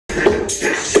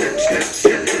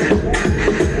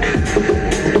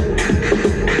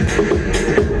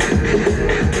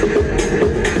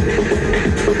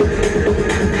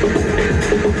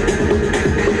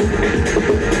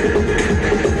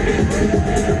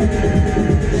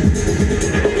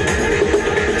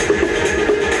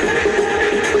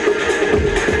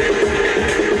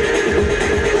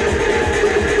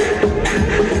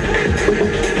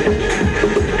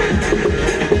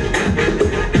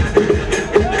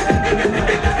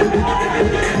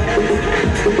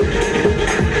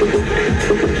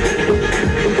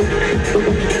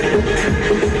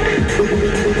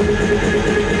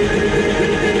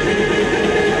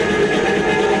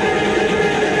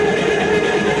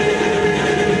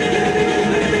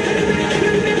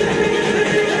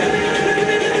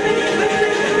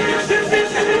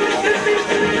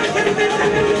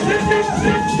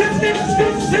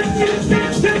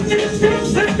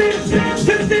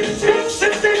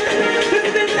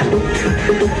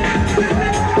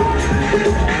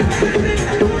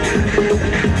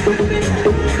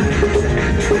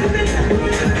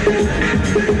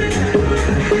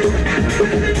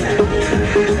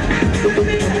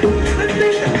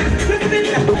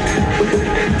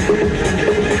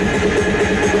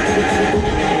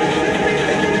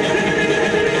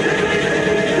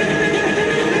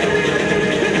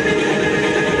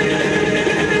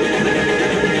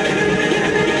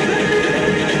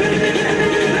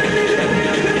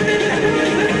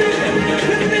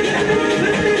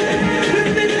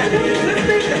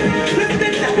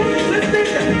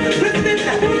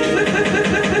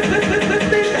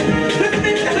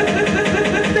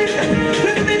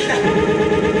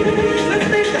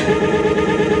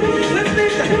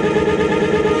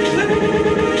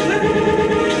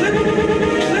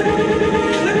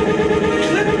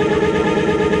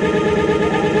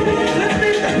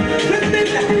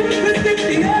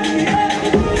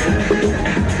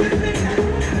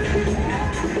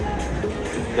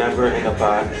Never in a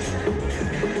box.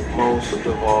 Most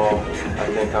of all, I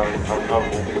think I'm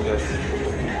humble because,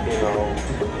 you know,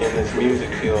 in this music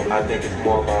field, I think it's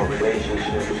more about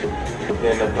relationships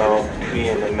than about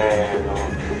being a man or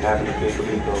having a big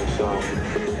ego. So,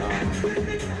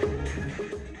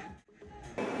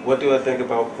 what do I think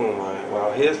about Puma?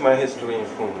 Well, here's my history in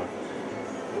Puma.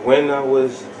 When I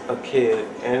was a kid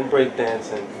and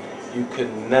breakdancing, you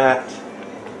could not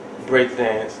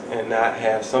breakdance and not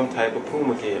have some type of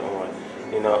Puma gear on.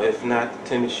 You know, if not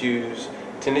tennis shoes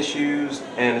and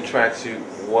a tracksuit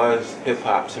was hip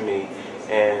hop to me.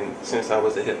 And since I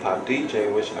was a hip hop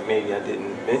DJ, which maybe I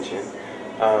didn't mention,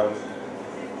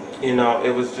 you know,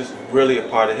 it was just really a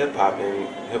part of hip hop, and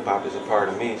hip hop is a part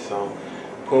of me. So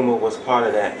Puma was part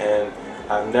of that, and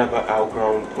I've never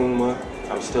outgrown Puma.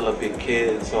 I'm still a big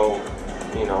kid, so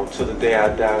you know, to the day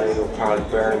I die, it'll probably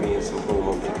bury me in some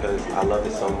Puma because I love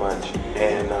it so much.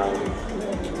 And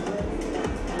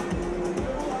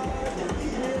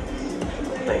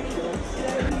thank you.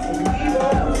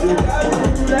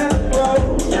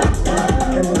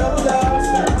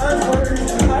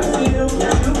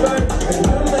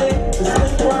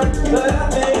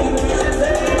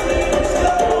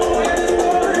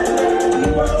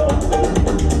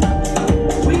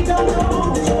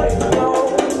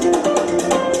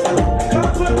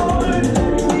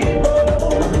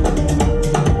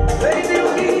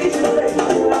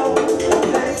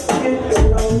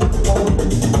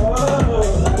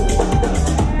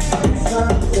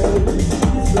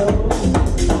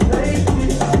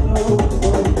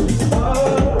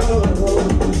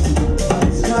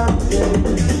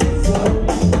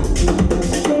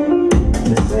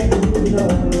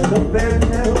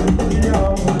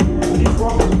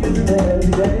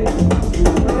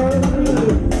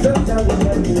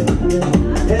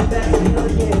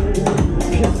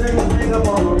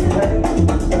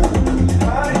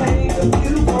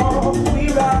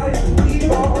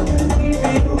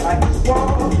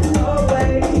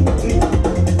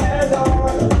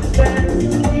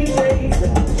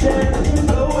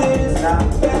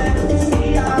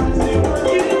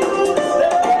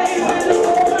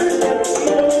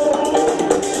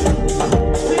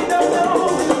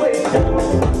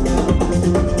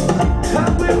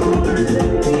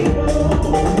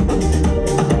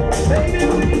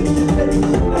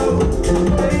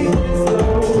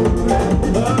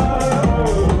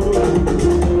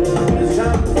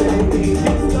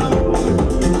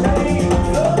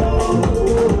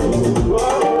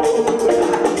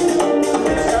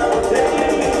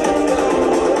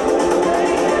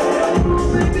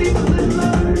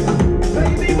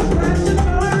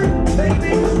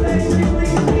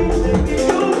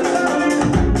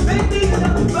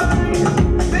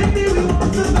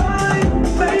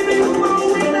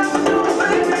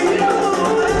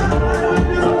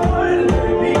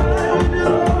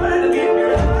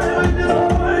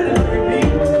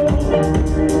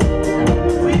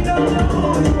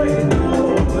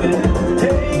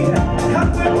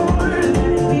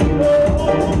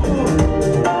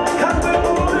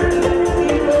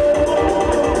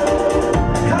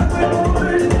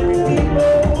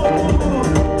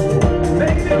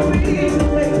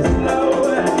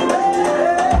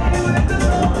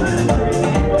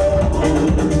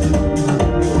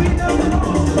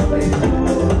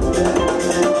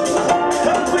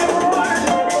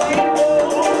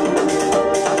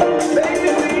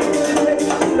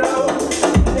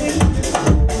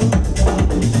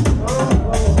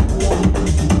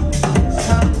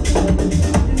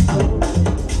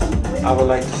 would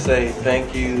like to say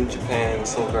thank you, Japan,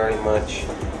 so very much.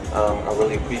 I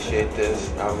really appreciate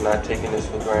this. I'm not taking this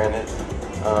for granted.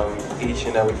 Each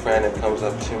and every friend that comes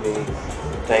up to me,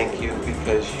 thank you,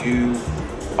 because you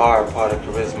are a part of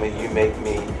Charisma. You make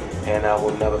me, and I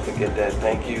will never forget that.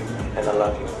 Thank you, and I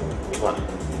love you.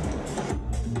 Mwah.